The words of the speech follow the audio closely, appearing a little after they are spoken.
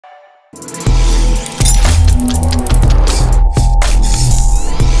Praise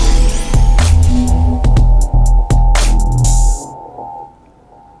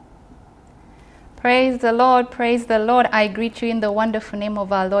the Lord, praise the Lord. I greet you in the wonderful name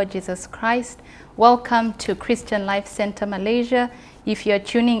of our Lord Jesus Christ. Welcome to Christian Life Center Malaysia. If you're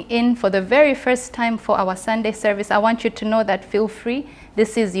tuning in for the very first time for our Sunday service, I want you to know that feel free.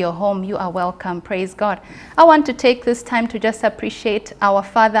 This is your home. You are welcome. Praise God. I want to take this time to just appreciate our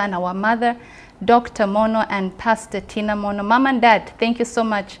father and our mother, Dr. Mono and Pastor Tina Mono. Mom and Dad, thank you so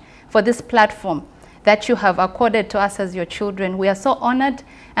much for this platform that you have accorded to us as your children. We are so honored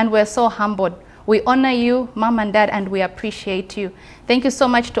and we're so humbled. We honor you, Mom and Dad, and we appreciate you. Thank you so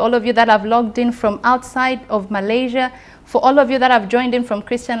much to all of you that have logged in from outside of Malaysia. For all of you that have joined in from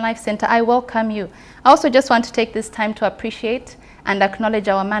Christian Life Center, I welcome you. I also just want to take this time to appreciate and acknowledge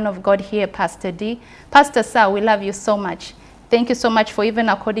our man of God here, Pastor D. Pastor Sir, we love you so much. Thank you so much for even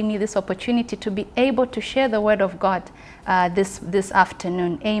according me this opportunity to be able to share the word of God this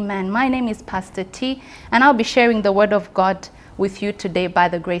afternoon. Amen. My name is Pastor T, and I'll be sharing the word of God with you today by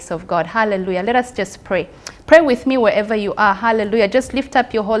the grace of God. Hallelujah. Let us just pray. Pray with me wherever you are. Hallelujah. Just lift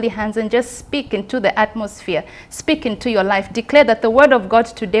up your holy hands and just speak into the atmosphere. Speak into your life. Declare that the word of God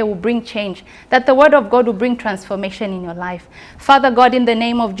today will bring change, that the word of God will bring transformation in your life. Father God, in the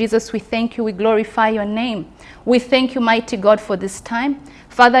name of Jesus, we thank you. We glorify your name. We thank you, mighty God, for this time.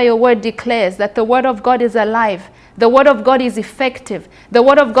 Father, your word declares that the word of God is alive. The word of God is effective. The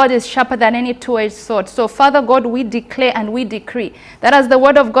word of God is sharper than any two-edged sword. So, Father God, we declare and we decree that as the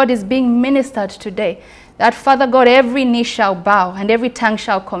word of God is being ministered today, that, Father God, every knee shall bow and every tongue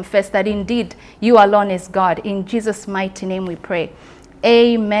shall confess that indeed you alone is God. In Jesus' mighty name we pray.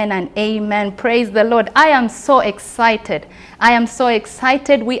 Amen and amen. Praise the Lord. I am so excited. I am so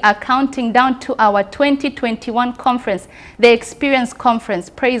excited. We are counting down to our 2021 conference, the Experience Conference.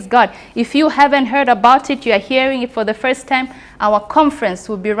 Praise God. If you haven't heard about it, you are hearing it for the first time. Our conference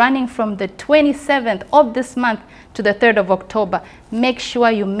will be running from the 27th of this month to the 3rd of October. Make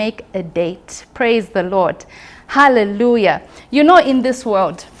sure you make a date. Praise the Lord. Hallelujah. You know, in this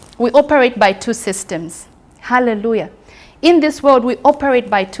world, we operate by two systems. Hallelujah. In this world, we operate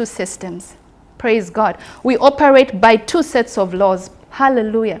by two systems. Praise God. We operate by two sets of laws.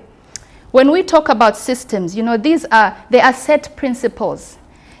 Hallelujah. When we talk about systems, you know, they are set principles.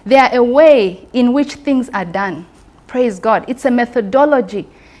 They are a way in which things are done. Praise God. It's a methodology.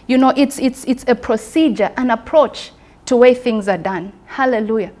 You know, it's a procedure, an approach to way things are done.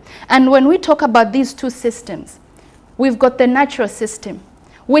 Hallelujah. And when we talk about these two systems, we've got the natural system,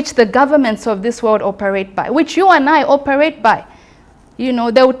 which the governments of this world operate by, which you and I operate by. You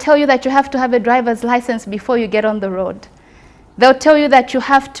know, they will tell you that you have to have a driver's license before you get on the road. They'll tell you that you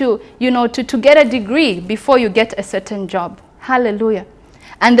have to, you know, to get a degree before you get a certain job. Hallelujah.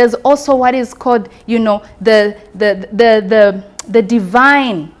 And there's also what is called, you know, the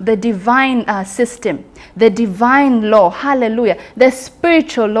divine system, the divine law. Hallelujah. The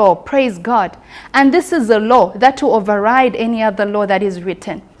spiritual law. Praise God. And this is a law that will override any other law that is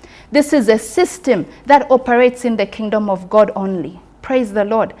written. This is a system that operates in the kingdom of God only. Praise the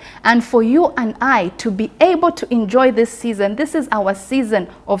Lord. And for you and I to be able to enjoy this season, this is our season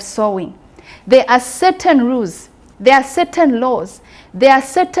of sowing. There are certain rules. There are certain laws. There are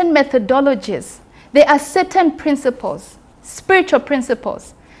certain methodologies. There are certain principles, spiritual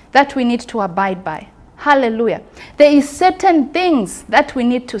principles, that we need to abide by. Hallelujah. There is certain things that we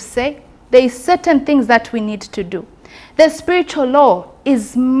need to say. There is certain things that we need to do. The spiritual law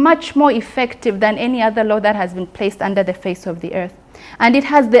is much more effective than any other law that has been placed under the face of the earth. And it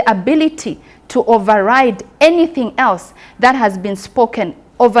has the ability to override anything else that has been spoken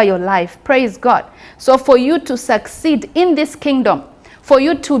over your life. Praise God. So for you to succeed in this kingdom, for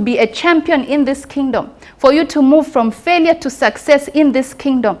you to be a champion in this kingdom, for you to move from failure to success in this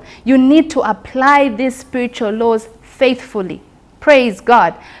kingdom, you need to apply these spiritual laws faithfully. Praise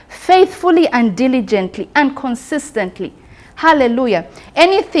God. Faithfully and diligently and consistently. Hallelujah.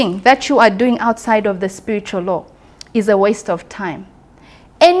 Anything that you are doing outside of the spiritual law is a waste of time.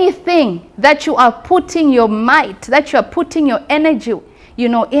 Anything that you are putting your might, that you are putting your energy, you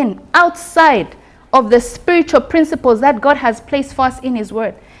know, in outside of the spiritual principles that God has placed for us in his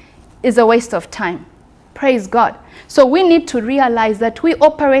word is a waste of time. Praise God. So we need to realize that we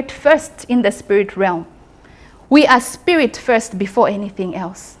operate first in the spirit realm. We are spirit first before anything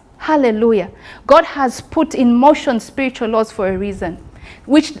else. Hallelujah. God has put in motion spiritual laws for a reason,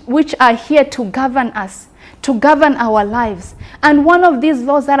 which are here to govern us, to govern our lives. And one of these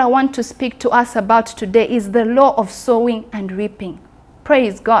laws that I want to speak to us about today is the law of sowing and reaping.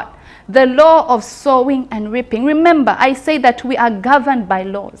 Praise God. The law of sowing and reaping. Remember, I say that we are governed by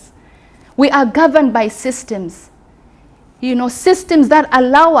laws. We are governed by systems. You know, systems that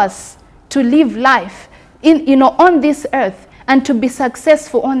allow us to live life on this earth and to be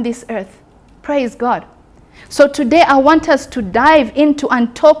successful on this earth. Praise God. So today I want us to dive into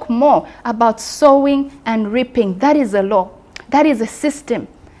and talk more about sowing and reaping. That is a law. That is a system.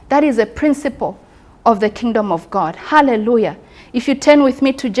 That is a principle of the kingdom of God. Hallelujah. If you turn with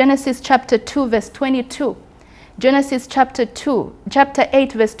me to Genesis chapter 2, verse 22. Genesis chapter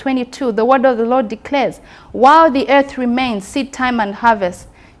 8, verse 22. The word of the Lord declares, while the earth remains, seed time and harvest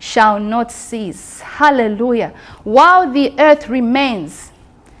shall not cease. Hallelujah. While the earth remains,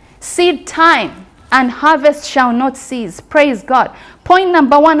 seed time and harvest shall not cease. Praise God. Point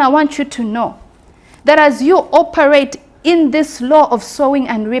number one, I want you to know that as you operate in this law of sowing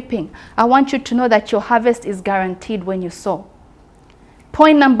and reaping, I want you to know that your harvest is guaranteed when you sow.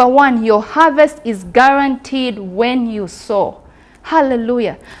 Point number one, your harvest is guaranteed when you sow.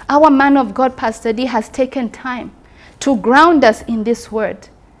 Hallelujah. Our man of God, Pastor D, has taken time to ground us in this word,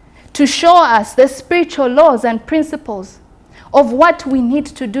 to show us the spiritual laws and principles of what we need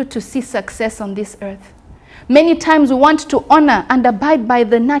to do to see success on this earth. Many times we want to honor and abide by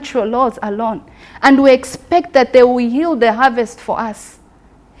the natural laws alone, and we expect that they will yield the harvest for us.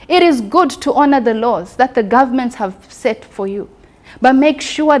 It is good to honor the laws that the governments have set for you, but make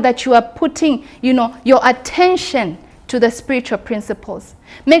sure that you are putting, your attention to the spiritual principles.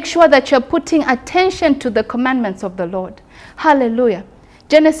 Make sure that you're putting attention to the commandments of the Lord. Hallelujah.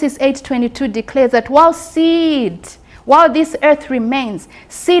 Genesis 8:22 declares that while this earth remains,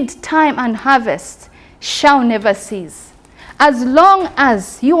 seed time and harvest shall never cease. As long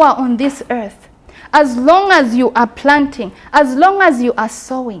as you are on this earth, as long as you are planting, as long as you are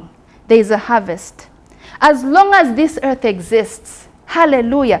sowing, there is a harvest. As long as this earth exists,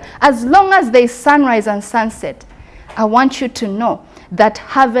 hallelujah, as long as there is sunrise and sunset, I want you to know that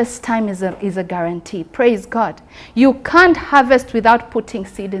harvest time is a guarantee. Praise God. You can't harvest without putting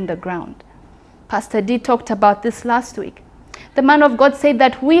seed in the ground. Pastor D talked about this last week. The man of God said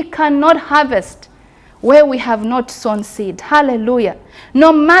that we cannot harvest where we have not sown seed. Hallelujah.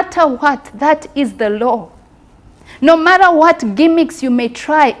 No matter what, that is the law. No matter what gimmicks you may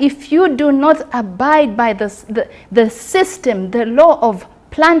try, if you do not abide by the system, the law of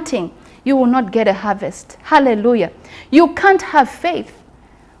planting, you will not get a harvest. Hallelujah. You can't have faith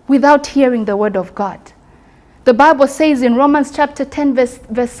without hearing the word of God. The Bible says in Romans chapter 10,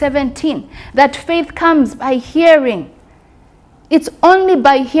 verse 17, that faith comes by hearing. It's only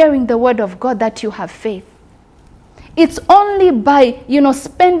by hearing the word of God that you have faith. It's only by,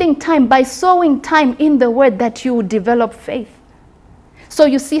 spending time, by sowing time in the word that you develop faith. So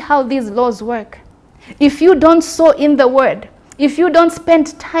you see how these laws work. If you don't sow in the word, if you don't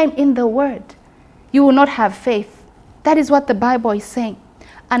spend time in the word, you will not have faith. That is what the Bible is saying.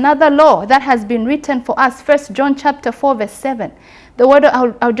 Another law that has been written for us, 1 John chapter 4, verse 7. The word,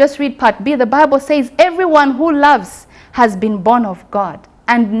 I'll just read part B. The Bible says, everyone who loves has been born of God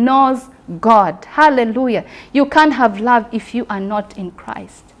and knows God. Hallelujah. You can't have love if you are not in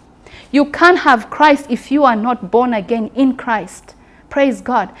Christ. You can't have Christ if you are not born again in Christ. Praise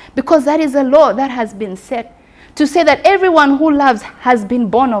God. Because that is a law that has been set to say that everyone who loves has been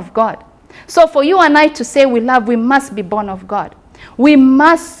born of God. So for you and I to say we love, we must be born of God. We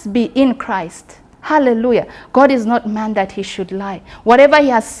must be in Christ. Hallelujah. God is not man that he should lie. Whatever he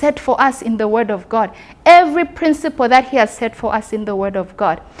has set for us in the word of God, every principle that he has set for us in the word of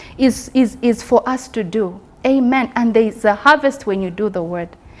God is for us to do. Amen. And there is a harvest when you do the word.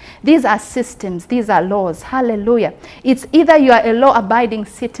 These are systems. These are laws. Hallelujah. It's either you are a law-abiding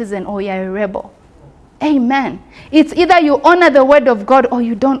citizen or you are a rebel. Amen. It's either you honor the word of God or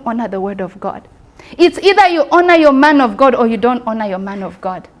you don't honor the word of God. It's either you honor your man of God or you don't honor your man of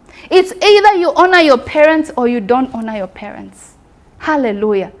God. It's either you honor your parents or you don't honor your parents.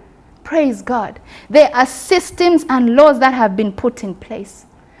 Hallelujah. Praise God. There are systems and laws that have been put in place.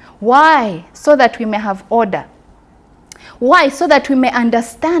 Why? So that we may have order. Why? So that we may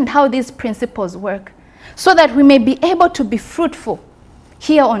understand how these principles work. So that we may be able to be fruitful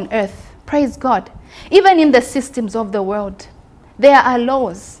here on earth. Praise God. Even in the systems of the world, there are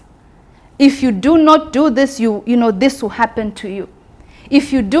laws. If you do not do this, this will happen to you.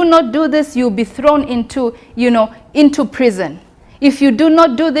 If you do not do this, you'll be thrown into prison. If you do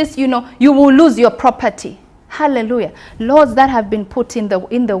not do this, you will lose your property. Hallelujah. Laws that have been put in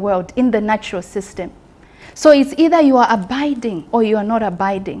the world, in the natural system. So it's either you are abiding or you are not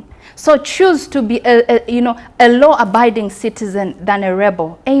abiding. So choose to be a law-abiding citizen than a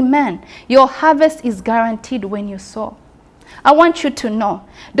rebel. Amen. Your harvest is guaranteed when you sow. I want you to know,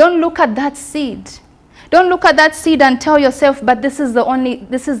 don't look at that seed. Don't look at that seed and tell yourself, but this is the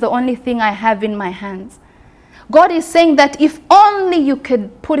only thing I have in my hands. God is saying that if only you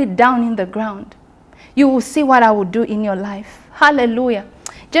could put it down in the ground, you will see what I will do in your life. Hallelujah.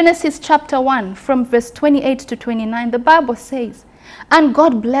 Genesis chapter 1 from verse 28 to 29, the Bible says, and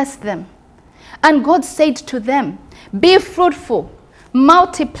God blessed them. And God said to them, be fruitful,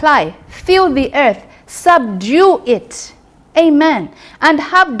 multiply, fill the earth, subdue it. Amen. And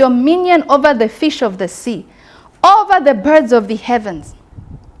have dominion over the fish of the sea, over the birds of the heavens,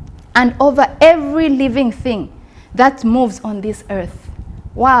 and over every living thing that moves on this earth.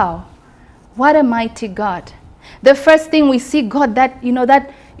 Wow. What a mighty God. The first thing we see God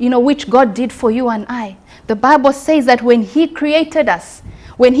which God did for you and I. The Bible says that when he created us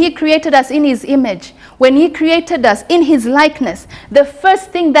in his image, when he created us in his likeness, the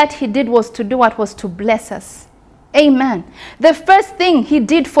first thing that he did was to do what? Was to bless us. Amen. The first thing he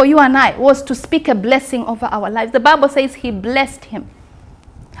did for you and I was to speak a blessing over our lives. The Bible says he blessed him.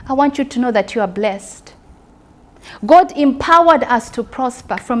 I want you to know that you are blessed. God empowered us to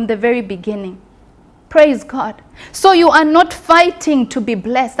prosper from the very beginning. Praise God. So you are not fighting to be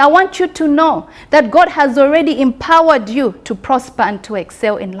blessed. I want you to know that God has already empowered you to prosper and to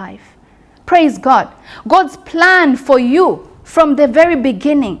excel in life. Praise God. God's plan for you from the very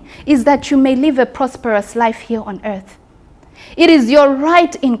beginning is that you may live a prosperous life here on earth. It is your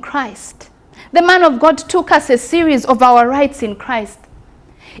right in Christ. The man of God took us a series of our rights in Christ.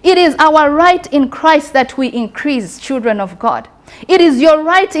 It is our right in Christ that we increase, children of God. It is your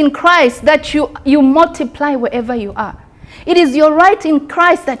right in Christ that you multiply wherever you are. It is your right in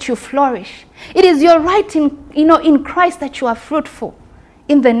Christ that you flourish. It is your right in Christ that you are fruitful.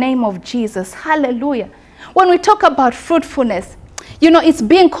 In the name of Jesus. Hallelujah. When we talk about fruitfulness, it's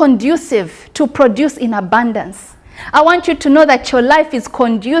being conducive to produce in abundance. I want you to know that your life is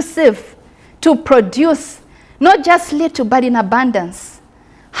conducive to produce not just little, but in abundance.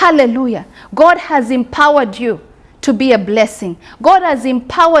 Hallelujah. God has empowered you to be a blessing. God has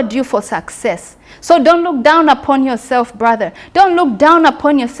empowered you for success. So don't look down upon yourself, brother. Don't look down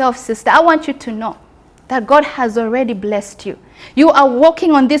upon yourself, sister. I want you to know that God has already blessed you. You are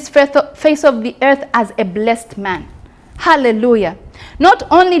walking on this face of the earth as a blessed man. Hallelujah. Not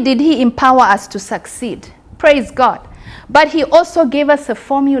only did he empower us to succeed, praise God, but he also gave us a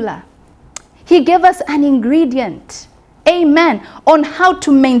formula. He gave us an ingredient, amen, on how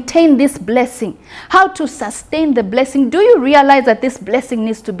to maintain this blessing, how to sustain the blessing. Do you realize that this blessing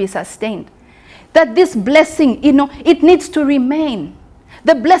needs to be sustained? That this blessing, it needs to remain.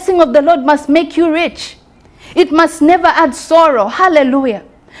 The blessing of the Lord must make you rich. It must never add sorrow. Hallelujah.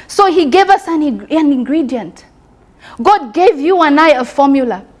 So he gave us an ingredient. God gave you and I a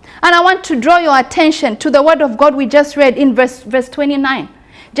formula. And I want to draw your attention to the word of God we just read in verse 29.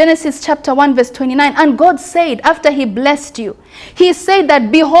 Genesis chapter 1 verse 29. And God said, after he blessed you, he said that,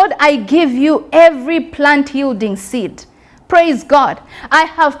 behold, I give you every plant yielding seed. Praise God. I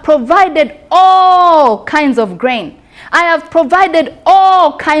have provided all kinds of grain. I have provided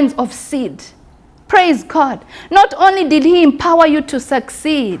all kinds of seed. Praise God. Not only did he empower you to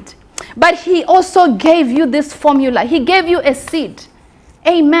succeed, but he also gave you this formula. He gave you a seed.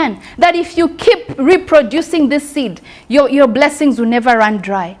 Amen. That if you keep reproducing this seed, your blessings will never run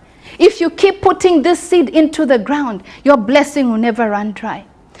dry. If you keep putting this seed into the ground, your blessing will never run dry.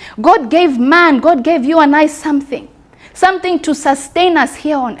 God gave you and I something to sustain us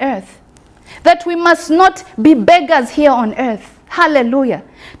here on earth. That we must not be beggars here on earth. Hallelujah.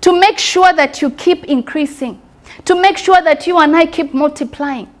 To make sure that you keep increasing. To make sure that you and I keep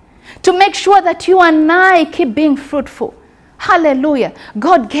multiplying. To make sure that you and I keep being fruitful. Hallelujah.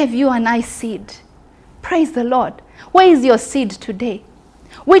 God gave you and I seed. Praise the Lord. Where is your seed today?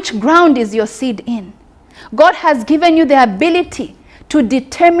 Which ground is your seed in? God has given you the ability to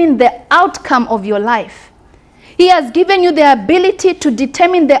determine the outcome of your life. He has given you the ability to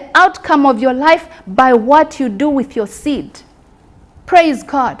determine the outcome of your life by what you do with your seed. Praise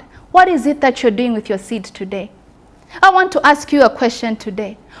God. What is it that you're doing with your seed today? I want to ask you a question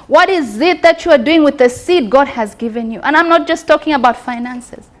today. What is it that you are doing with the seed God has given you? And I'm not just talking about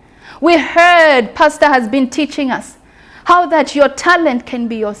finances. We heard Pastor has been teaching us how that your talent can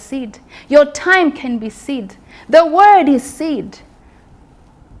be your seed. Your time can be seed. The word is seed.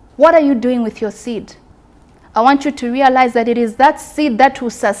 What are you doing with your seed? I want you to realize that it is that seed that will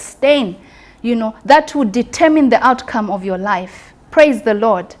sustain, that will determine the outcome of your life. Praise the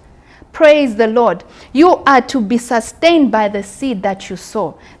Lord. Praise the Lord. You are to be sustained by the seed that you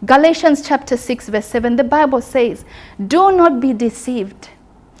sow. Galatians chapter 6 verse 7, the Bible says, do not be deceived.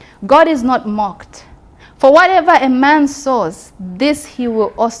 God is not mocked. For whatever a man sows, this he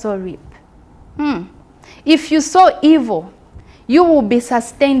will also reap. If you sow evil, you will be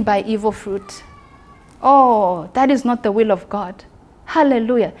sustained by evil fruit. Oh, that is not the will of God.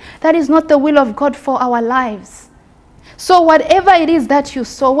 Hallelujah. That is not the will of God for our lives. So whatever it is that you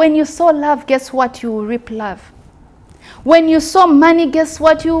sow, when you sow love, guess what? You will reap love. When you sow money, guess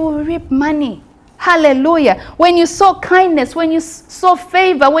what? You will reap money. Hallelujah. When you sow kindness, when you sow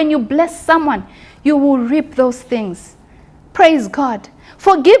favor, when you bless someone, you will reap those things. Praise God.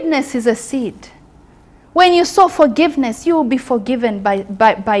 Forgiveness is a seed. When you sow forgiveness, you will be forgiven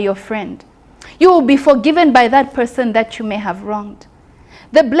by your friend. You will be forgiven by that person that you may have wronged.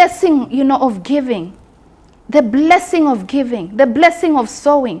 The blessing, of giving, the blessing of giving, the blessing of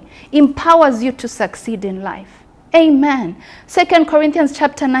sowing empowers you to succeed in life. Amen. 2 Corinthians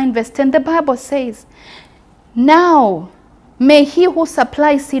chapter 9 verse 10, the Bible says, now may he who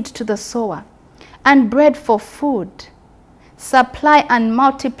supplies seed to the sower and bread for food supply and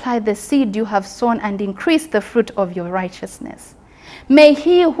multiply the seed you have sown and increase the fruit of your righteousness. May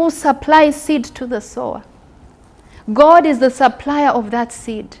he who supplies seed to the sower. God is the supplier of that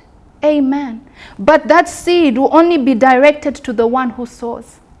seed. Amen. But that seed will only be directed to the one who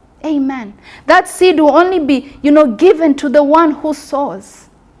sows. Amen. That seed will only be, given to the one who sows.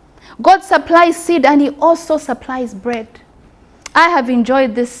 God supplies seed and he also supplies bread. I have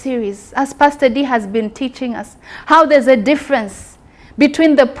enjoyed this series as Pastor D has been teaching us how there's a difference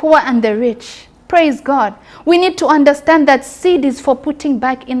between the poor and the rich. Praise God. We need to understand that seed is for putting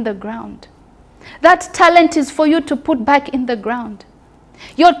back in the ground. That talent is for you to put back in the ground.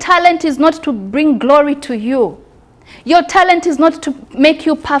 Your talent is not to bring glory to you. Your talent is not to make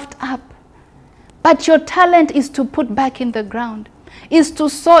you puffed up. But your talent is to put back in the ground, is to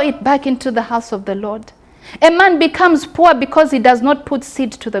sow it back into the house of the Lord. A man becomes poor because he does not put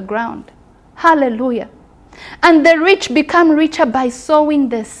seed to the ground. Hallelujah. And the rich become richer by sowing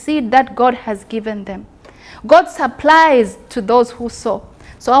the seed that God has given them. God supplies to those who sow.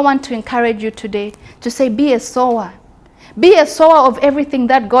 So I want to encourage you today to say, be a sower. Be a sower of everything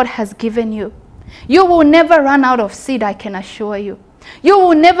that God has given you. You will never run out of seed, I can assure you. You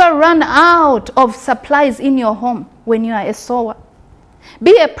will never run out of supplies in your home when you are a sower.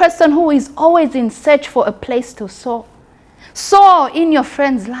 Be a person who is always in search for a place to sow. Sow in your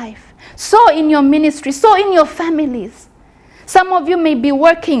friend's life. Sow in your ministry. Sow in your families. Some of you may be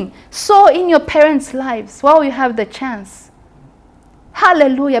working. Sow in your parents' lives while you have the chance.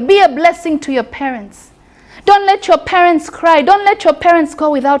 Hallelujah. Be a blessing to your parents. Don't let your parents cry. Don't let your parents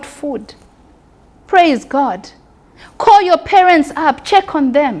go without food. Praise God. Call your parents up. Check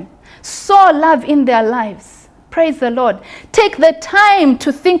on them. Sow love in their lives. Praise the Lord. Take the time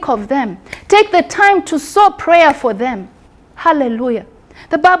to think of them. Take the time to sow prayer for them. Hallelujah.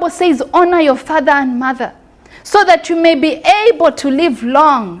 The Bible says, honor your father and mother so that you may be able to live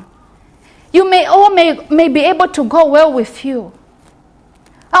long. You may be able to go well with you.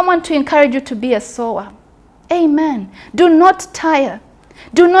 I want to encourage you to be a sower. Amen. Do not tire.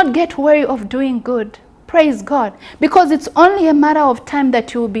 Do not get weary of doing good. Praise God. Because it's only a matter of time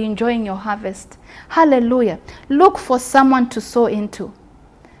that you will be enjoying your harvest. Hallelujah. Look for someone to sow into.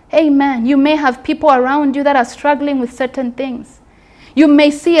 Amen. You may have people around you that are struggling with certain things. You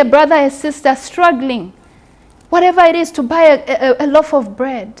may see a brother or sister struggling, whatever it is, to buy a loaf of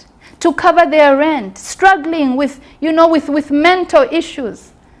bread, to cover their rent, struggling with, with mental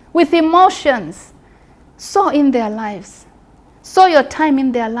issues, with emotions. Sow in their lives. Sow your time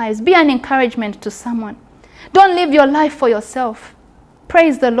in their lives. Be an encouragement to someone. Don't live your life for yourself.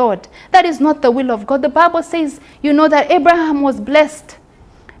 Praise the Lord. That is not the will of God. The Bible says, that Abraham was blessed.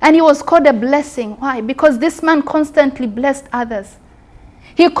 And he was called a blessing. Why? Because this man constantly blessed others.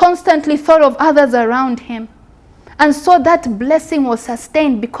 He constantly thought of others around him. And so that blessing was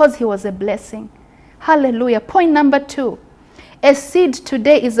sustained because he was a blessing. Hallelujah. Point number 2. A seed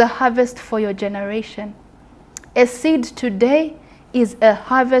today is a harvest for your generation. A seed today is a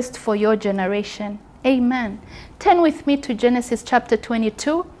harvest for your generation. Amen. Turn with me to Genesis chapter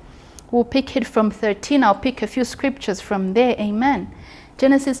 22. We'll pick it from 13. I'll pick a few scriptures from there. Amen.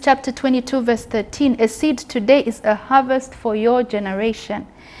 Genesis chapter 22 verse 13. A seed today is a harvest for your generation.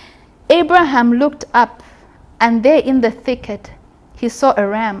 Abraham looked up, and there in the thicket he saw a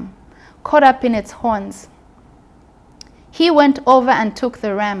ram caught up in its horns. He went over and took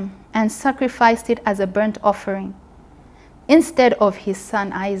the ram and sacrificed it as a burnt offering instead of his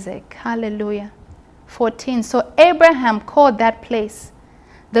son Isaac. Hallelujah. 14. So Abraham called that place,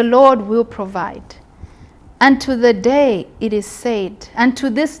 the Lord will provide. And to this day it is said,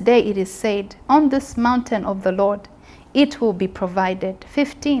 on this mountain of the Lord, it will be provided.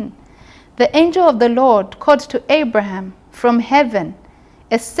 15. The angel of the Lord called to Abraham from heaven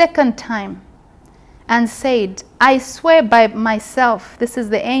a second time and said, I swear by myself, this is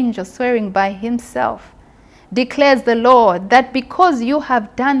the angel swearing by himself, declares the Lord, that because you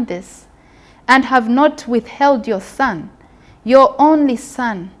have done this and have not withheld your son, your only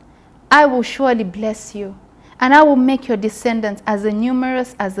son, I will surely bless you, and I will make your descendants as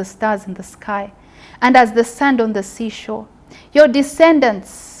numerous as the stars in the sky and as the sand on the seashore. Your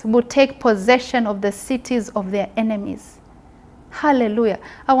descendants will take possession of the cities of their enemies. Hallelujah.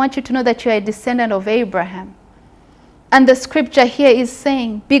 I want you to know that you are a descendant of Abraham. And the scripture here is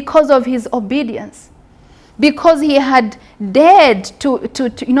saying, because of his obedience, because he had dared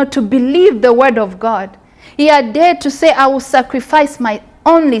to believe the word of God, he had dared to say, I will sacrifice my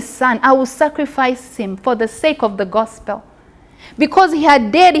only son. I will sacrifice him for the sake of the gospel. Because he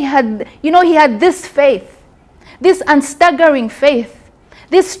had dared, he had this faith, this unstaggering faith,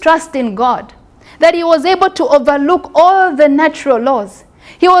 this trust in God, that he was able to overlook all the natural laws.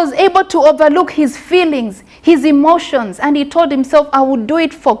 He was able to overlook his feelings, his emotions, and he told himself, I will do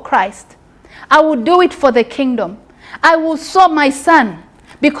it for Christ. I will do it for the kingdom. I will sow my son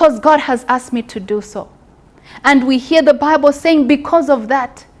because God has asked me to do so. And we hear the Bible saying because of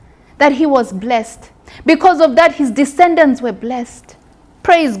that he was blessed. Because of that, his descendants were blessed.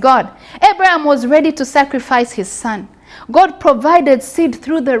 Praise God. Abraham was ready to sacrifice his son. God provided seed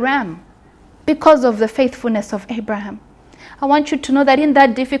through the ram because of the faithfulness of Abraham. I want you to know that in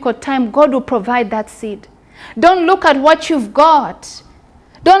that difficult time, God will provide that seed. Don't look at what you've got.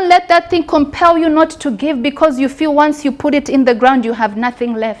 Don't let that thing compel you not to give because you feel once you put it in the ground, you have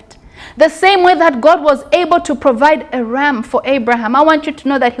nothing left. The same way that God was able to provide a ram for Abraham, I want you to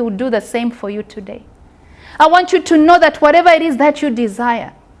know that he will do the same for you today. I want you to know that whatever it is that you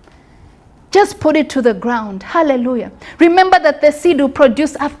desire, just put it to the ground. Hallelujah. Remember that the seed will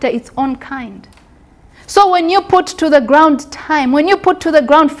produce after its own kind. So when you put to the ground time, when you put to the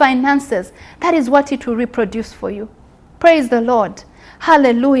ground finances, that is what it will reproduce for you. Praise the Lord.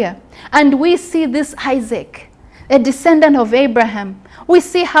 Hallelujah. And we see this Isaac, a descendant of Abraham. We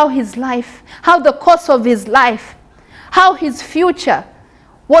see how his life, how the course of his life, how his future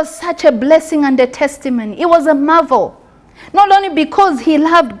was such a blessing and a testimony. It was a marvel. Not only because he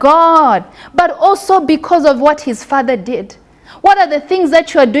loved God, but also because of what his father did. What are the things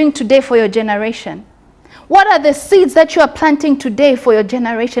that you are doing today for your generation? What are the seeds that you are planting today for your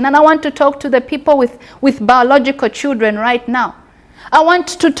generation? And I want to talk to the people with biological children right now. I want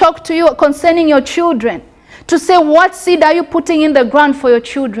to talk to you concerning your children, to say, what seed are you putting in the ground for your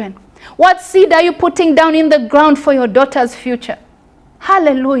children? What seed are you putting down in the ground for your daughter's future?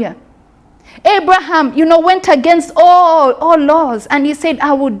 Hallelujah. Abraham, went against all laws, and he said,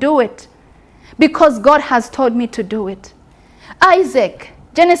 I will do it because God has told me to do it. Isaac,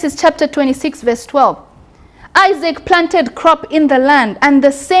 Genesis chapter 26, verse 12. Isaac planted crop in the land, and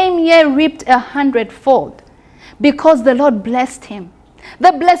the same year reaped 100-fold because the Lord blessed him.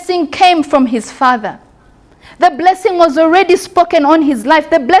 The blessing came from his father. The blessing was already spoken on his life.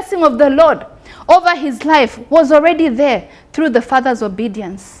 The blessing of the Lord over his life was already there through the father's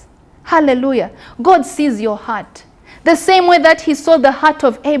obedience. Hallelujah. God sees your heart. The same way that he saw the heart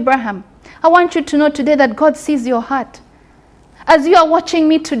of Abraham. I want you to know today that God sees your heart. As you are watching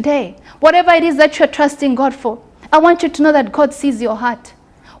me today, whatever it is that you're trusting God for, I want you to know that God sees your heart.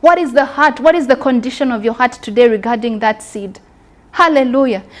 What is the heart? What is the condition of your heart today regarding that seed?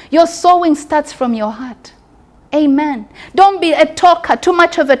 Hallelujah. Your sowing starts from your heart. Amen. Don't be a talker, too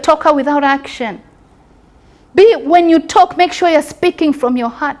much of a talker without action. When you talk, make sure you're speaking from your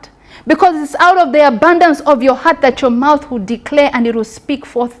heart. Because it's out of the abundance of your heart that your mouth will declare and it will speak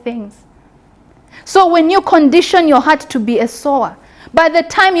forth things. So when you condition your heart to be a sower, by the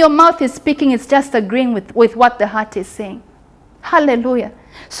time your mouth is speaking, it's just agreeing with what the heart is saying. Hallelujah.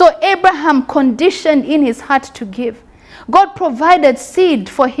 So Abraham conditioned in his heart to give. God provided seed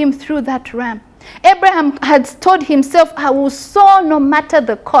for him through that ram. Abraham had told himself, I will sow no matter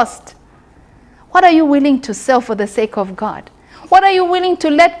the cost. What are you willing to sell for the sake of God? What are you willing to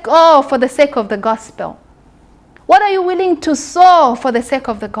let go for the sake of the gospel? What are you willing to sow for the sake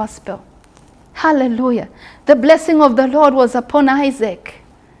of the gospel? Hallelujah. The blessing of the Lord was upon Isaac.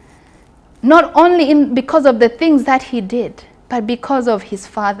 Not only because of the things that he did, but because of his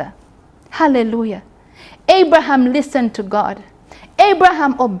father. Hallelujah. Abraham listened to God.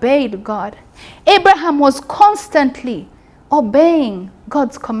 Abraham obeyed God. Abraham was constantly obeying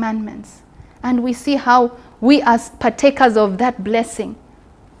God's commandments. And we see how we are partakers of that blessing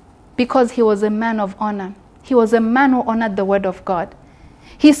because he was a man of honor. He was a man who honored the word of God.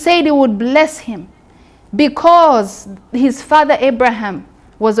 He said he would bless him because his father Abraham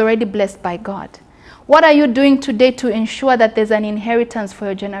was already blessed by God. What are you doing today to ensure that there's an inheritance for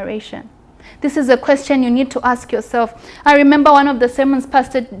your generation? This is a question you need to ask yourself. I remember one of the sermons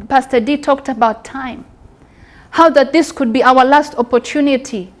Pastor D talked about time. How that this could be our last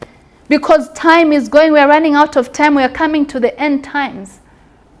opportunity. Because time is going, we're running out of time, we're coming to the end times.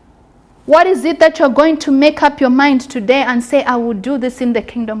 What is it that you're going to make up your mind today and say, I will do this in the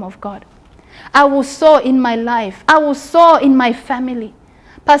kingdom of God? I will sow in my life. I will sow in my family.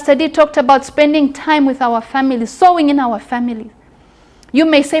 Pastor D talked about spending time with our family, sowing in our family. You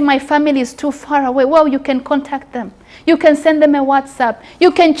may say, my family is too far away. Well, you can contact them. You can send them a WhatsApp.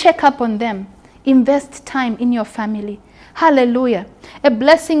 You can check up on them. Invest time in your family. Hallelujah. A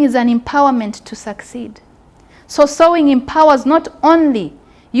blessing is an empowerment to succeed. So sowing empowers not only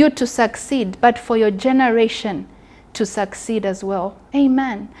you to succeed, but for your generation to succeed as well.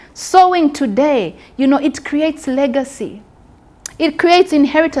 Amen. Sowing today, it creates legacy. It creates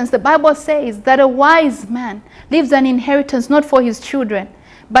inheritance. The Bible says that a wise man leaves an inheritance not for his children,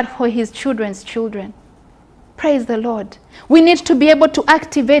 but for his children's children. Praise the Lord. We need to be able to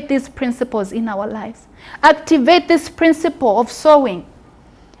activate these principles in our lives. Activate this principle of sowing,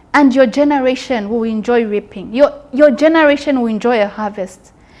 and your generation will enjoy reaping. Your generation will enjoy a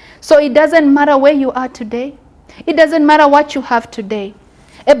harvest. So it doesn't matter where you are today. It doesn't matter what you have today.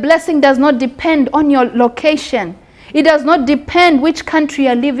 A blessing does not depend on your location. It does not depend which country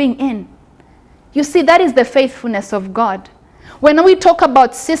you're living in. You see, that is the faithfulness of God. When we talk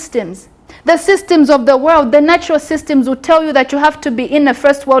about systems, the systems of the world, the natural systems will tell you that you have to be in a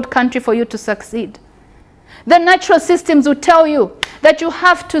first world country for you to succeed. The natural systems will tell you that you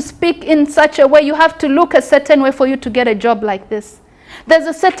have to speak in such a way, you have to look a certain way for you to get a job like this. There's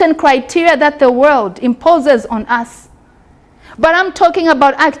a certain criteria that the world imposes on us. But I'm talking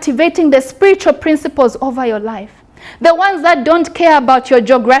about activating the spiritual principles over your life. The ones that don't care about your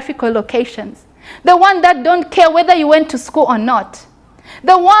geographical locations. The ones that don't care whether you went to school or not.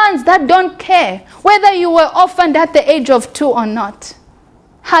 The ones that don't care whether you were orphaned at the age of 2 or not.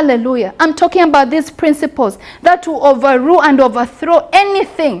 Hallelujah. I'm talking about these principles that will overrule and overthrow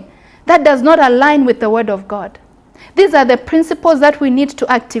anything that does not align with the Word of God. These are the principles that we need to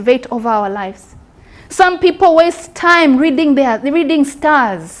activate over our lives. Some people waste time reading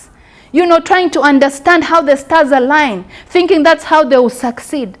stars. Trying to understand how the stars align, thinking that's how they will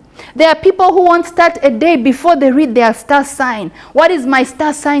succeed. There are people who won't start a day before they read their star sign. What is my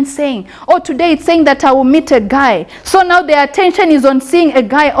star sign saying? Oh, today it's saying that I will meet a guy. So now their attention is on seeing a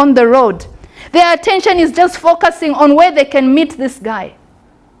guy on the road. Their attention is just focusing on where they can meet this guy.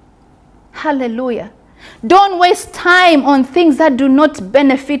 Hallelujah. Don't waste time on things that do not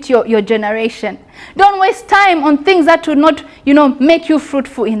benefit your generation. Don't waste time on things that will not, make you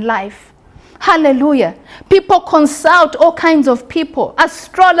fruitful in life. Hallelujah. People consult all kinds of people,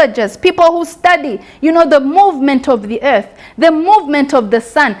 astrologers, people who study, the movement of the earth, the movement of the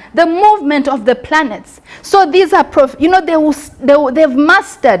sun, the movement of the planets. So these are, they've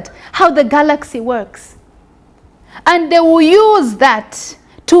mastered how the galaxy works. And they will use that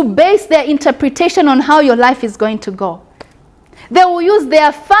to base their interpretation on how your life is going to go. They will use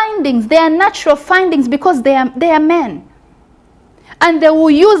their findings, their natural findings, because they are men. And they will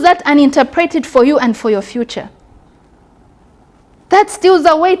use that and interpret it for you and for your future. That steals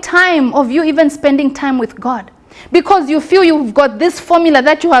away time of you even spending time with God. Because you feel you've got this formula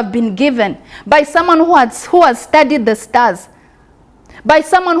that you have been given by someone who has studied the stars. By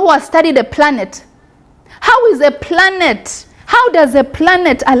someone who has studied a planet. How does a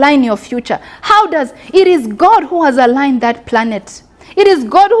planet align your future? It is God who has aligned that planet. It is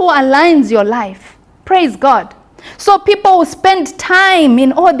God who aligns your life. Praise God. So people will spend time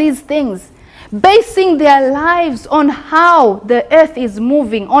in all these things, basing their lives on how the earth is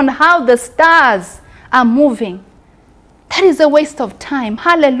moving, on how the stars are moving. That is a waste of time.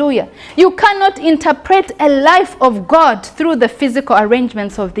 Hallelujah. You cannot interpret a life of God through the physical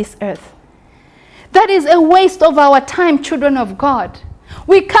arrangements of this earth. That is a waste of our time, children of God.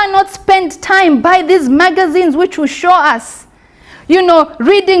 We cannot spend time by these magazines which will show us,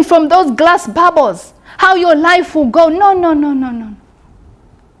 reading from those glass bubbles, how your life will go. No.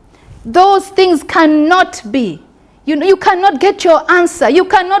 Those things cannot be. You cannot get your answer. You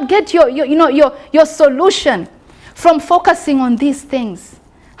cannot get your solution from focusing on these things.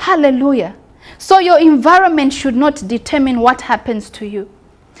 Hallelujah. So your environment should not determine what happens to you.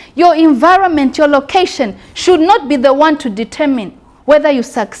 Your environment, your location should not be the one to determine whether you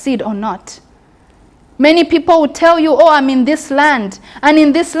succeed or not. Many people will tell you, oh, I'm in this land, and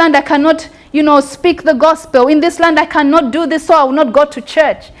in this land I cannot, speak the gospel. In this land I cannot do this, so I will not go to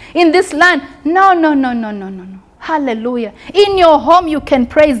church. In this land, no. Hallelujah. In your home, you can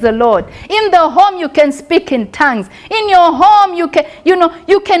praise the Lord. In the home, you can speak in tongues. In your home, you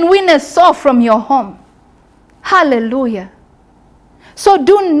can win a soul from your home. Hallelujah. So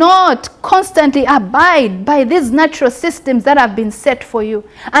do not constantly abide by these natural systems that have been set for you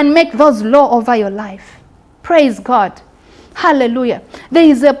and make those law over your life. Praise God. Hallelujah. There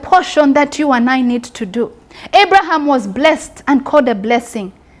is a portion that you and I need to do. Abraham was blessed and called a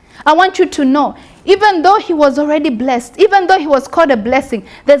blessing. I want you to know, even though he was already blessed, even though he was called a blessing,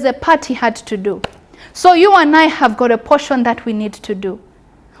 there's a part he had to do. So you and I have got a portion that we need to do.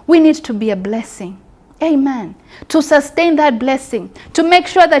 We need to be a blessing. Amen. To sustain that blessing, to make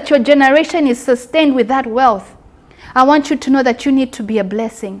sure that your generation is sustained with that wealth. I want you to know that you need to be a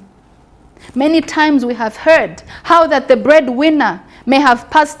blessing. Many times we have heard how that the breadwinner may have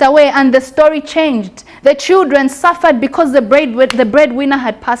passed away and the story changed. The children suffered because the breadwinner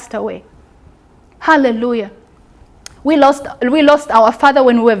had passed away. Hallelujah. We lost our father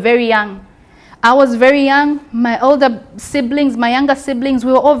when we were very young. I was very young. My older siblings, my younger siblings,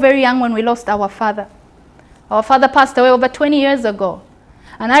 we were all very young when we lost our father. Our father passed away over 20 years ago.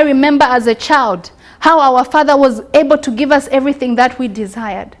 And I remember as a child how our father was able to give us everything that we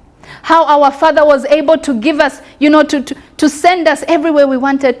desired. How our father was able to give us, to send us everywhere we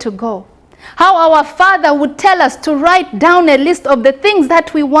wanted to go. How our father would tell us to write down a list of the things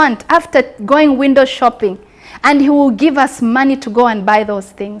that we want after going window shopping. And he will give us money to go and buy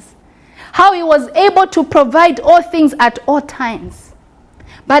those things. How he was able to provide all things at all times.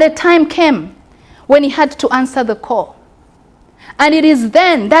 But a time came when he had to answer the call. And it is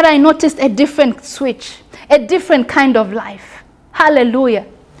then that I noticed a different switch, a different kind of life. Hallelujah.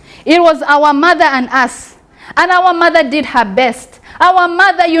 It was our mother and us. And our mother did her best. Our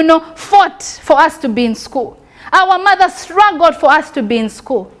mother, fought for us to be in school. Our mother struggled for us to be in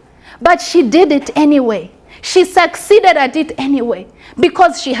school. But she did it anyway. She succeeded at it anyway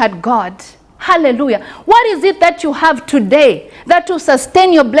because she had God. Hallelujah. What is it that you have today that will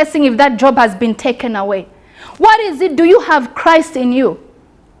sustain your blessing if that job has been taken away? What is it? Do you have Christ in you?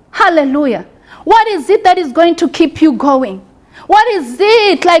 Hallelujah. What is it that is going to keep you going? What is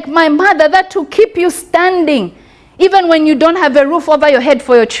it, like my mother, that will keep you standing even when you don't have a roof over your head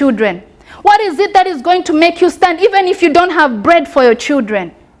for your children? What is it that is going to make you stand even if you don't have bread for your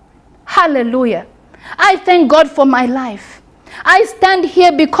children? Hallelujah. I thank God for my life. I stand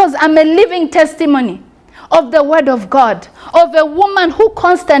here because I'm a living testimony of the word of God, of a woman who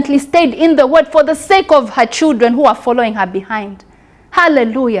constantly stayed in the word for the sake of her children who are following her behind.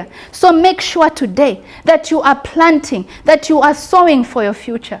 Hallelujah. So make sure today that you are planting, that you are sowing for your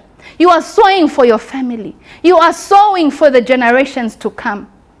future. You are sowing for your family. You are sowing for the generations to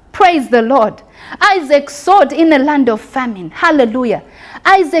come. Praise the Lord. Isaac sowed in a land of famine. Hallelujah.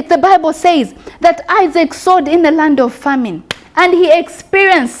 Isaac, the Bible says that Isaac sowed in a land of famine and he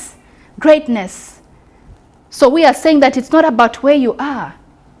experienced greatness. So we are saying that it's not about where you are.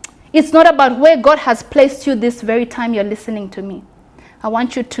 It's not about where God has placed you this very time you're listening to me. I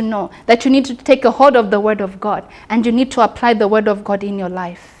want you to know that you need to take a hold of the word of God and you need to apply the word of God in your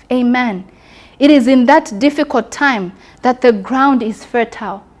life. Amen. It is in that difficult time that the ground is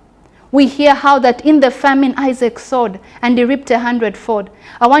fertile. We hear how that in the famine Isaac sowed and he reaped 100-fold.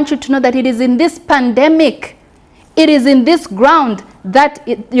 I want you to know that it is in this pandemic, it is in this ground that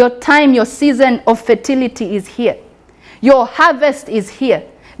your time, your season of fertility is here. Your harvest is here.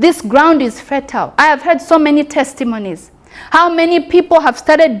 This ground is fertile. I have heard so many testimonies. How many people have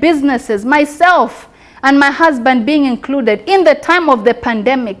started businesses, myself and my husband being included, in the time of the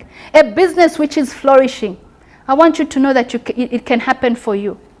pandemic, a business which is flourishing. I want you to know that it can happen for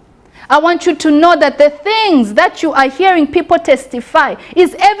you. I want you to know that the things that you are hearing people testify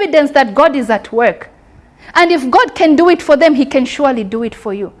is evidence that God is at work. And if God can do it for them, he can surely do it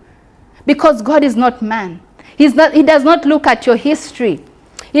for you. Because God is not man. He does not look at your history.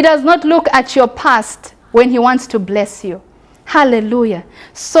 He does not look at your past when he wants to bless you. Hallelujah.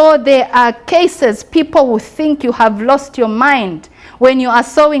 So there are cases people will think you have lost your mind when you are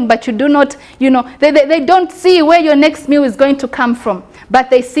sowing, but you do not, they don't see where your next meal is going to come from, but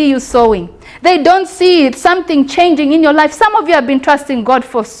they see you sowing. They don't see something changing in your life. Some of you have been trusting God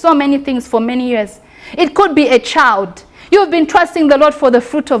for so many things for many years. It could be a child. You've been trusting the Lord for the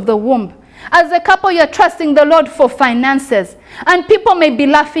fruit of the womb. As a couple, you're trusting the Lord for finances. And people may be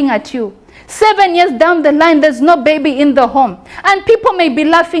laughing at you. 7 years down the line, there's no baby in the home. And people may be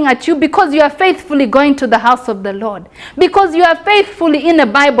laughing at you because you are faithfully going to the house of the Lord. Because you are faithfully in a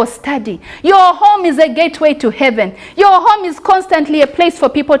Bible study. Your home is a gateway to heaven. Your home is constantly a place for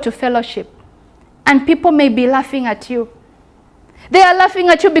people to fellowship. And people may be laughing at you. They are laughing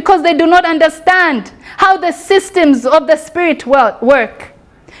at you because they do not understand how the systems of the Spirit work.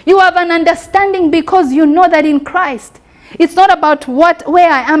 You have an understanding because you know that in Christ, it's not about where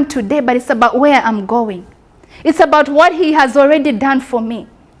I am today, but it's about where I'm going. It's about what He has already done for me.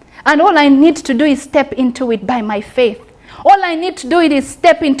 And all I need to do is step into it by my faith. All I need to do is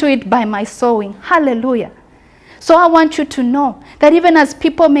step into it by my sowing. Hallelujah. So I want you to know that even as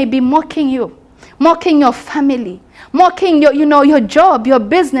people may be mocking you, mocking your family, mocking your job, your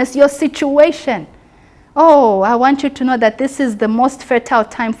business, your situation. Oh, I want you to know that this is the most fertile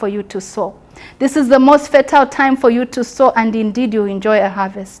time for you to sow. This is the most fertile time for you to sow, and indeed you enjoy a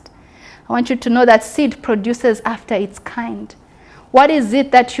harvest. I want you to know that seed produces after its kind. What is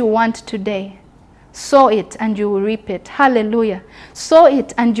it that you want today? Sow it and you will reap it. Hallelujah. Sow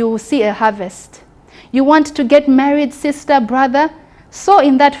it and you will see a harvest. You want to get married, sister, brother? Sow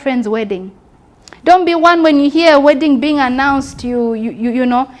in that friend's wedding. Don't be one when you hear a wedding being announced, you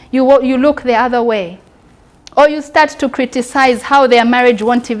look the other way. Or you start to criticize how their marriage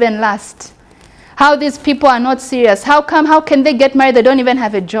won't even last. How these people are not serious. How can they get married? They don't even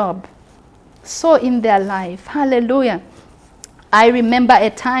have a job. Sow in their life. Hallelujah. I remember a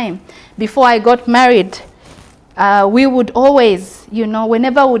time before I got married, we would always,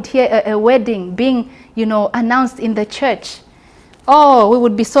 whenever we would hear a wedding being, announced in the church, oh, we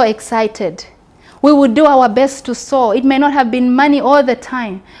would be so excited. We would do our best to sow. It may not have been money all the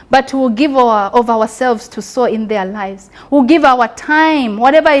time, but we'll give of ourselves to sow in their lives. We'll give our time,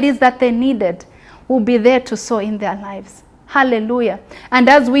 whatever it is that they needed, we'll be there to sow in their lives. Hallelujah. And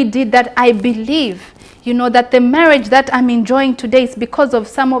as we did that, I believe, that the marriage that I'm enjoying today is because of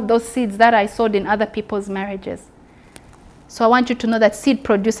some of those seeds that I sowed in other people's marriages. So I want you to know that seed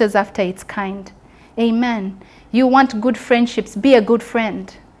produces after its kind. Amen. You want good friendships, be a good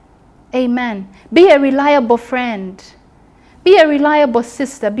friend. Amen. Be a reliable friend. Be a reliable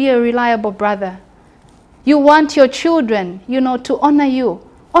sister. Be a reliable brother. You want your children, to honor you.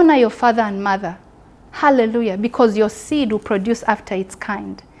 Honor your father and mother. Hallelujah. Because your seed will produce after its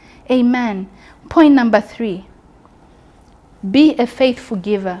kind. Amen. Point number 3. Be a faithful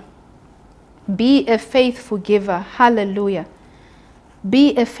giver. Be a faithful giver. Hallelujah.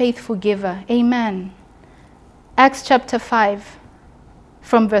 Be a faithful giver. Amen. Acts chapter 5.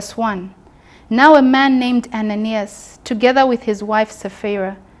 From verse 1. Now a man named Ananias, together with his wife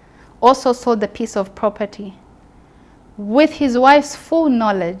Sapphira, also sold a piece of property. With his wife's full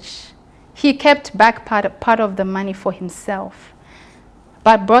knowledge, he kept back part of the money for himself,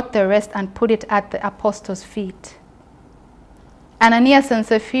 but brought the rest and put it at the apostles' feet. Ananias and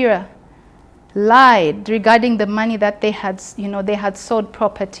Sapphira lied regarding the money that they had sold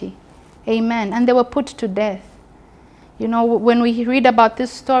property. Amen. And they were put to death. When we read about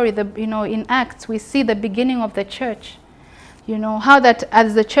this story, in Acts, we see the beginning of the church. How that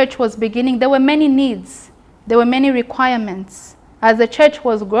as the church was beginning, there were many needs. There were many requirements. As the church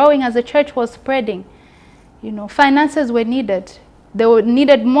was growing, as the church was spreading, finances were needed. They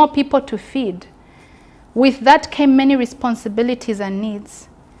needed more people to feed. With that came many responsibilities and needs.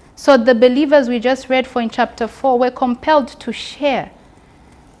 So the believers we just read for in chapter 4 were compelled to share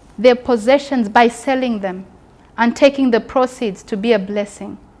their possessions by selling them and taking the proceeds to be a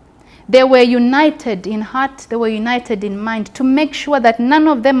blessing. They were united in heart, they were united in mind to make sure that none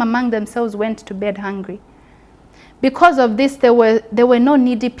of them among themselves went to bed hungry. Because of this, there were no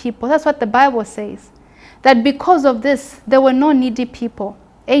needy people. That's what the Bible says. That because of this, there were no needy people.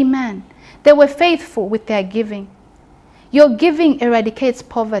 Amen. They were faithful with their giving. Your giving eradicates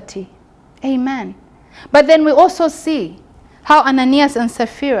poverty. Amen. But then we also see how Ananias and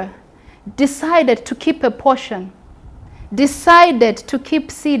Sapphira decided to keep a portion, decided to keep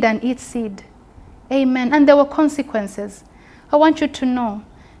seed and eat seed. Amen. And there were consequences. I want you to know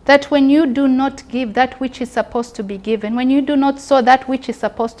that when you do not give that which is supposed to be given, when you do not sow that which is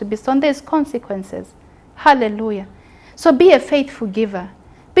supposed to be sown, there's consequences. Hallelujah. So be a faithful giver.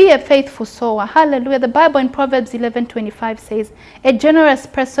 Be a faithful sower. Hallelujah. The Bible in Proverbs 11:25 says, a generous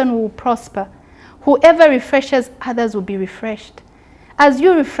person will prosper. Whoever refreshes others will be refreshed. As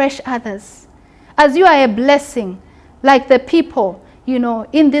you refresh others, as you are a blessing, like the people,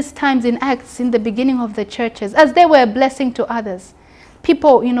 in these times in Acts, in the beginning of the churches, as they were a blessing to others,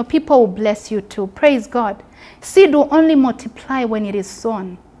 people will bless you too. Praise God. Seed will only multiply when it is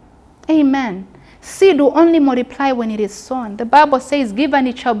sown. Amen. Seed will only multiply when it is sown. The Bible says, give and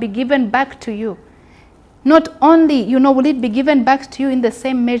it shall be given back to you. Not only, will it be given back to you in the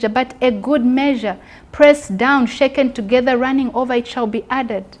same measure, but a good measure, pressed down, shaken together, running over, it shall be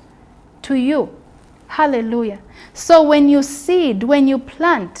added to you. Hallelujah. So when you seed, when you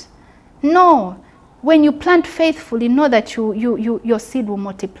plant, no, When you plant faithfully, know that your seed will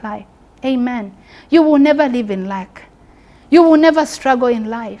multiply. Amen. You will never live in lack. You will never struggle in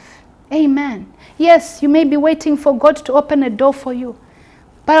life. Amen. Yes, you may be waiting for God to open a door for you,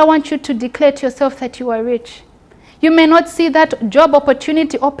 but I want you to declare to yourself that you are rich. You may not see that job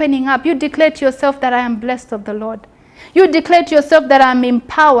opportunity opening up. You declare to yourself that I am blessed of the Lord. You declare to yourself that I am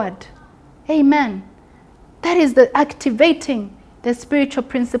empowered. Amen. That is the activating the spiritual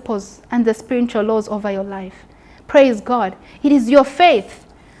principles and the spiritual laws over your life. Praise God. It is your faith,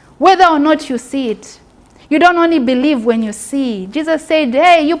 whether or not you see it. You don't only believe when you see. Jesus said,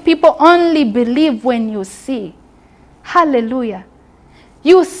 hey, you people only believe when you see. Hallelujah.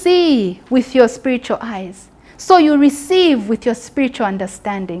 You see with your spiritual eyes. So you receive with your spiritual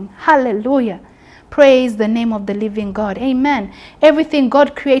understanding. Hallelujah. Praise the name of the living God. Amen. Everything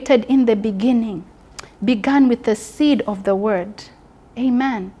God created in the beginning began with the seed of the word.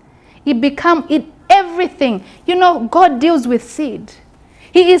 Amen. Everything. You know, God deals with seed.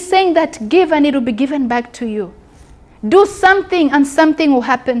 He is saying that give and it will be given back to you. Do something and something will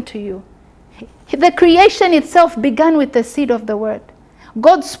happen to you. The creation itself began with the seed of the word.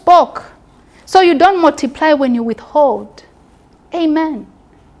 God spoke. So you don't multiply when you withhold. Amen.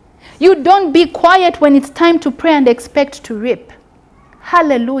 You don't be quiet when it's time to pray and expect to reap.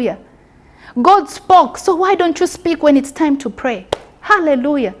 Hallelujah. God spoke, so why don't you speak when it's time to pray?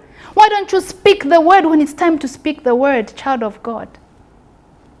 Hallelujah. Why don't you speak the word when it's time to speak the word, child of God?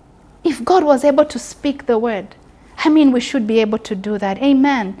 If God was able to speak the word, I mean, we should be able to do that.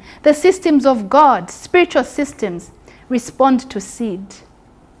 Amen. The systems of God, spiritual systems, respond to seed.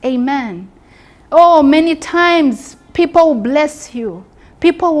 Amen. Oh, many times people will bless you.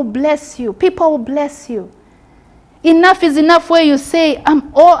 People will bless you. People will bless you. Enough is enough where you say,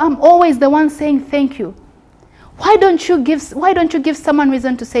 I'm always the one saying thank you. Why don't you give someone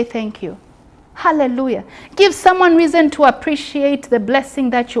reason to say thank you? Hallelujah. Give someone reason to appreciate the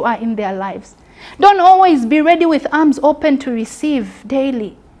blessing that you are in their lives. Don't always be ready with arms open to receive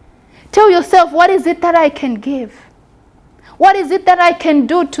daily. Tell yourself, what is it that I can give? What is it that I can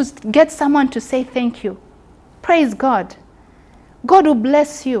do to get someone to say thank you? Praise God. God will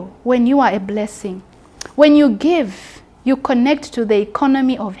bless you when you are a blessing. When you give, you connect to the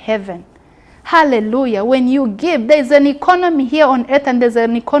economy of heaven. Hallelujah. When you give, there's an economy here on earth and there's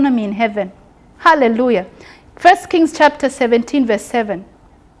an economy in heaven. Hallelujah. 1 Kings chapter 17 verse 7.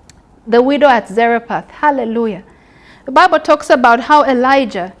 The widow at Zarephath. Hallelujah. The Bible talks about how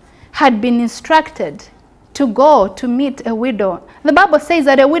Elijah had been instructed to go to meet a widow. The Bible says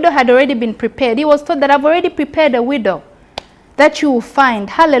that a widow had already been prepared. He was told that I've already prepared a widow that you will find.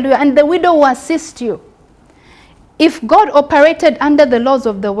 Hallelujah. And the widow will assist you. If God operated under the laws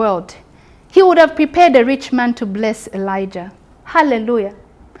of the world, he would have prepared a rich man to bless Elijah. Hallelujah.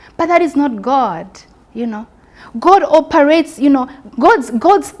 But that is not God, you know. God operates, you know,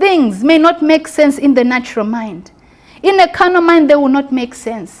 God's things may not make sense in the natural mind. In a carnal mind, they will not make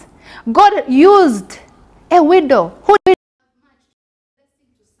sense. God used a widow who did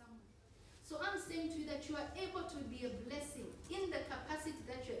so I'm saying to you that you are able to be a blessing in the capacity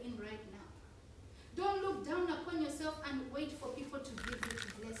that you're in right now. Don't look down upon yourself and wait for people to give you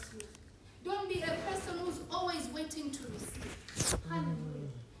to bless you. Don't be a person who's always waiting to receive. Hallelujah.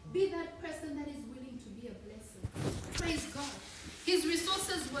 Be that person that is willing to be a blessing. Praise God. His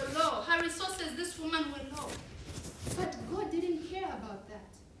resources were low. Her resources, this woman, were low. But God didn't care about that.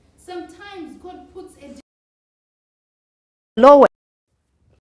 Sometimes God puts a lower.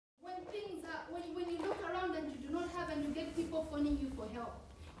 When things are, when you look around and you do not have and you get people phoning you for help.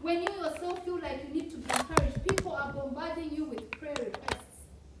 When you yourself feel like you need to be encouraged, people are bombarding you with prayer requests.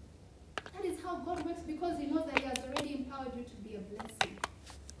 That is how God works, because he knows that he has already empowered you to be a blessing.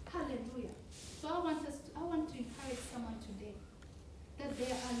 Hallelujah. So I want to encourage someone today that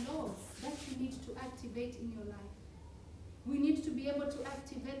there are laws that you need to activate in your life. We need to be able to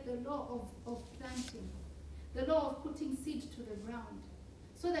activate the law of planting, the law of putting seed to the ground,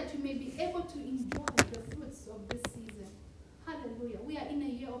 so that you may be able to enjoy the fruits of this season. Hallelujah. We are in a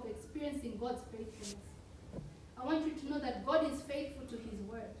year of experiencing God's faithfulness. I want you to know that God is faithful to his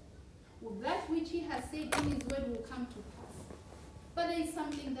word. Well, that which he has said in his word will come to pass. But there is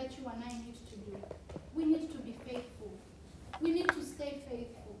something that you and I need to do. We need to be faithful. We need to stay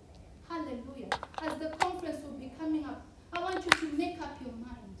faithful. Hallelujah. As the conference will be coming up, I want you to make up your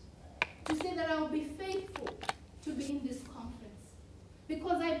mind to say that I will be faithful to be in this conference.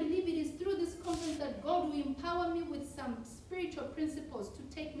 Because I believe it is through this conference that God will empower me with some spiritual principles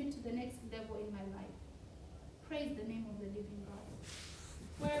to take me to the next level in my life. Praise the name of the living God.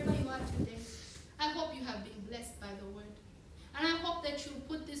 Wherever you are today, I hope you have been blessed by the word. And I hope that you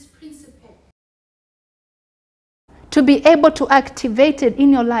put this principle to be able to activate it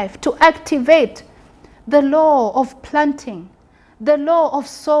in your life, to activate the law of planting, the law of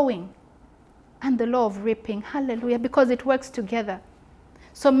sowing, and the law of reaping. Hallelujah, because it works together.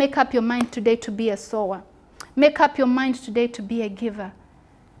 So make up your mind today to be a sower. Make up your mind today to be a giver.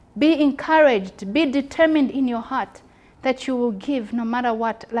 Be encouraged, be determined in your heart that you will give no matter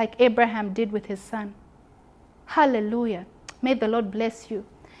what, like Abraham did with his son. Hallelujah. May the Lord bless you.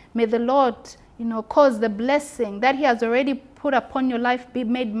 May the Lord, cause the blessing that he has already put upon your life be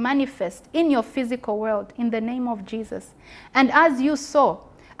made manifest in your physical world in the name of Jesus. And as you sow,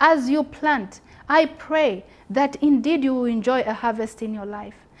 as you plant, I pray that indeed you will enjoy a harvest in your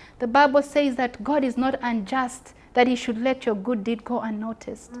life. The Bible says that God is not unjust that he should let your good deed go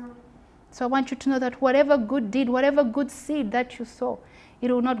unnoticed. So I want you to know that whatever good deed, whatever good seed that you sow,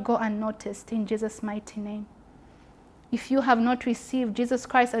 it will not go unnoticed in Jesus' mighty name. If you have not received Jesus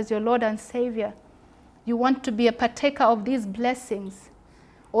Christ as your Lord and Savior, you want to be a partaker of these blessings,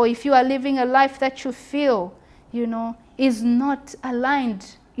 or if you are living a life that you feel, is not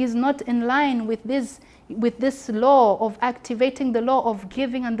aligned, is not in line with this law of activating the law of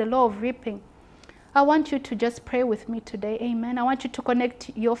giving and the law of reaping, I want you to just pray with me today. Amen. I want you to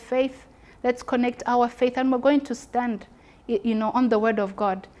connect your faith. Let's connect our faith, and we're going to stand, on the word of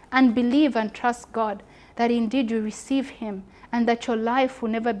God and believe and trust God that indeed you receive him and that your life will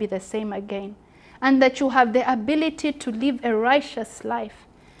never be the same again, and that you have the ability to live a righteous life,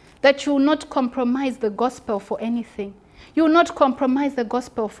 that you will not compromise the gospel for anything. You will not compromise the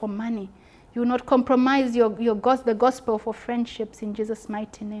gospel for money. You will not compromise the gospel for friendships in Jesus'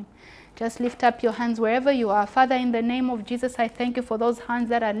 mighty name. Just lift up your hands wherever you are. Father, in the name of Jesus, I thank you for those hands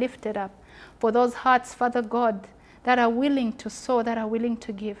that are lifted up, for those hearts, Father God, that are willing to sow, that are willing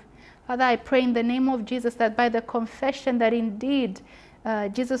to give. Father, I pray in the name of Jesus that by the confession that indeed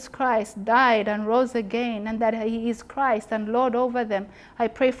Jesus Christ died and rose again, and that he is Christ and Lord over them, I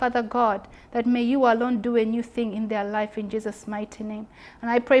pray, Father God, that may you alone do a new thing in their life in Jesus' mighty name. And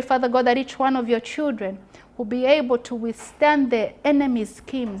I pray, Father God, that each one of your children will be able to withstand the enemy's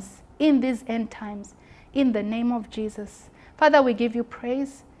schemes in these end times, in the name of Jesus. Father, we give you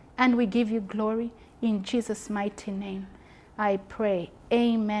praise and we give you glory in Jesus' mighty name. I pray.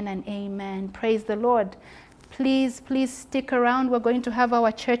 Amen and amen. Praise the Lord. Please stick around. We're going to have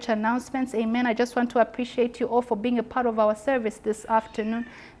our church announcements. Amen. I just want to appreciate you all for being a part of our service this afternoon,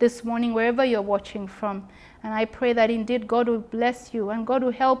 this morning, wherever you're watching from. And I pray that indeed God will bless you and God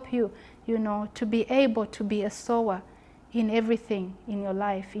will help you, to be able to be a sower in everything in your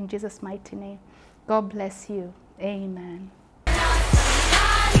life, in Jesus' mighty name. God bless you. Amen.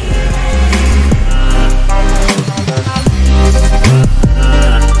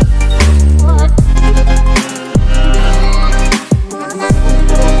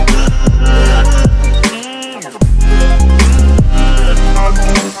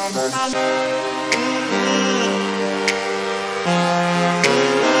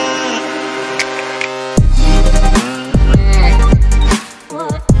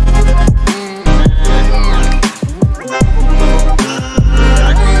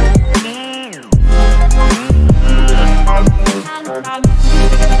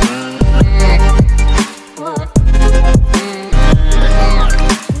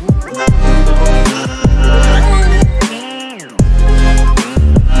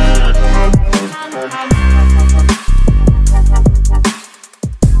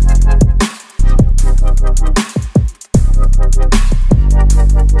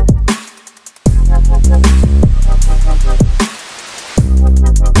 Thank you.